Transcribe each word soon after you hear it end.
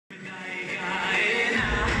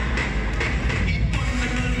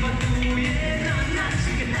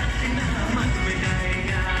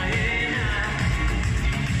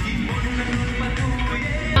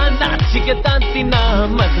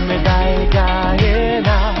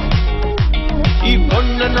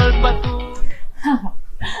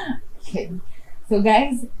Okay. So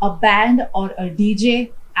guys, a band or a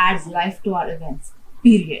DJ adds life to our events,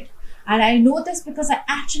 period. And I know this because I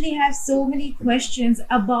actually have so many questions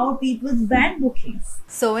about people's band bookings.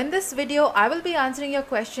 So in this video, I will be answering your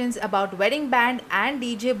questions about wedding band and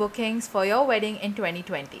DJ bookings for your wedding in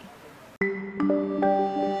 2020.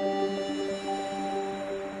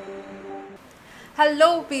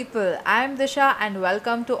 Hello people, I am Disha and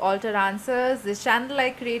welcome to Alter Answers. This channel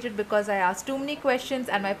I created because I asked too many questions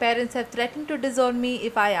and my parents have threatened to disown me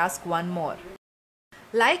if I ask one more.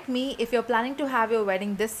 Like me, if you're planning to have your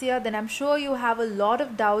wedding this year, then I'm sure you have a lot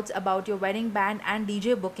of doubts about your wedding band and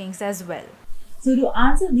DJ bookings as well. So to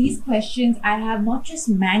answer these questions, I have not just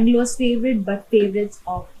Mangalore's favorite, but favorites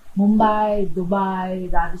of Mumbai,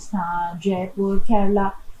 Dubai, Rajasthan, Jaipur,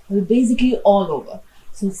 Kerala, well, basically all over.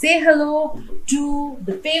 So say hello to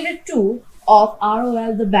the favorite two of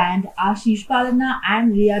ROL the band, Ashish Palanna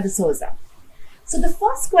and Dsouza. So the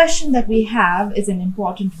first question that we have is an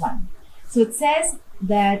important one. So it says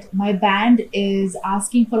that my band is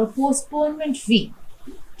asking for a postponement fee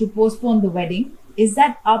to postpone the wedding. Is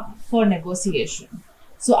that up for negotiation?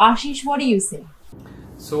 So Ashish, what do you say?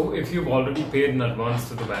 So if you've already paid in advance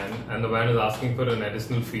to the band and the band is asking for an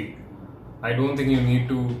additional fee, I don't think you need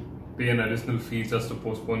to pay an additional fee just to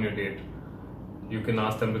postpone your date. You can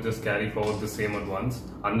ask them to just carry forward the same advance,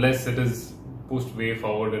 unless it is pushed way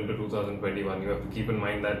forward into 2021. You have to keep in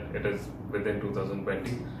mind that it is within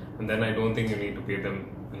 2020, and then I don't think you need to pay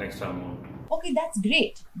them an extra amount. Okay, that's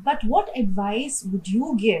great. But what advice would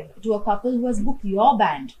you give to a couple who has booked your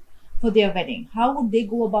band for their wedding? How would they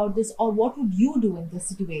go about this, or what would you do in this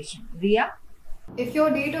situation? Ria? If your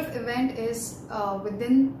date of event is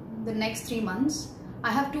within the next 3 months,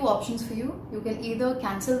 I have two options for you. You can either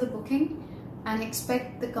cancel the booking and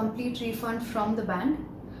expect the complete refund from the band.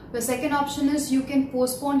 The second option is you can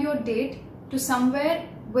postpone your date to somewhere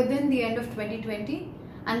within the end of 2020,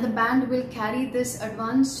 and the band will carry this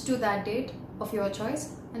advance to that date of your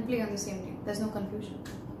choice and play on the same day. There's no confusion.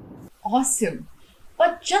 Awesome.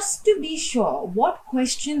 But just to be sure, what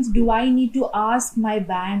questions do I need to ask my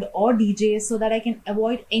band or DJ so that I can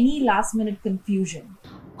avoid any last minute confusion?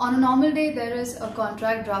 On a normal day, there is a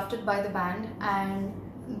contract drafted by the band and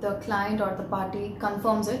the client or the party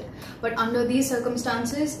confirms it. But under these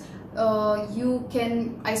circumstances, I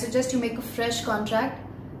suggest you make a fresh contract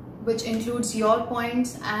which includes your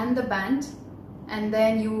points and the band, and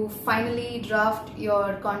then you finally draft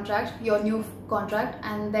your contract, your new contract,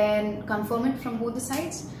 and then confirm it from both the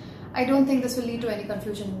sides. I don't think this will lead to any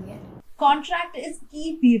confusion in the end. Contract is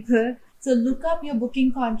key, people. So look up your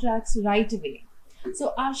booking contracts right away.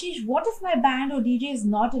 So Ashish, what if my band or DJ is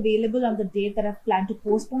not available on the date that I've planned to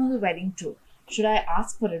postpone the wedding to? Should I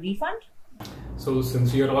ask for a refund? So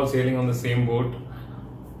since you're all sailing on the same boat,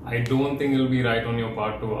 I don't think it'll be right on your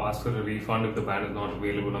part to ask for a refund if the band is not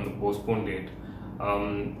available on the postponed date.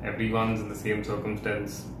 Everyone's in the same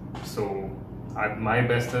circumstance. So my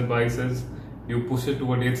best advice is you push it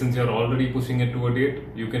to a date. Since you're already pushing it to a date,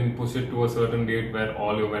 you can push it to a certain date where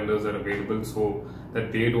all your vendors are available so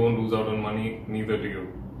that they don't lose out on money, neither do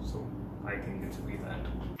you. So I think it should be that.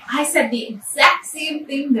 I said the exact same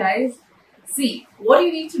thing, guys. See, what you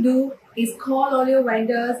need to do is call all your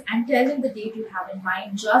vendors and tell them the date you have in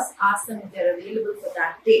mind. Just ask them if they're available for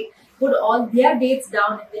that date. Put all their dates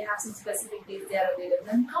down if they have some specific dates they are available,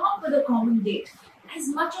 and come up with a common date. As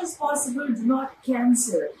much as possible, do not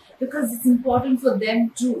cancel, because it's important for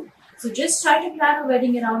them too. So just try to plan a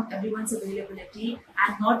wedding around everyone's availability,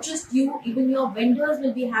 and not just you, even your vendors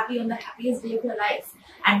will be happy on the happiest day of your life.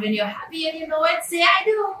 And when you're happy and you know it, say I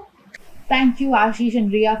do. Thank you Ashish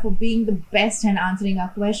and Ria for being the best and answering our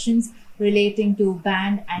questions relating to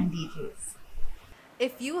band and DJs.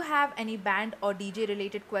 If you have any band or DJ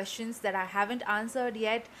related questions that I haven't answered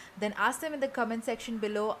yet, then ask them in the comment section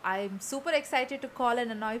below. I'm super excited to call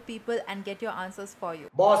and annoy people and get your answers for you.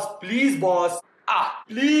 Boss, please boss.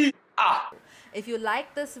 Please. If you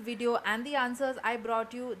like this video and the answers I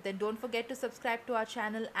brought you, then don't forget to subscribe to our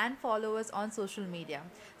channel and follow us on social media.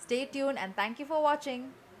 Stay tuned and thank you for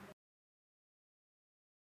watching.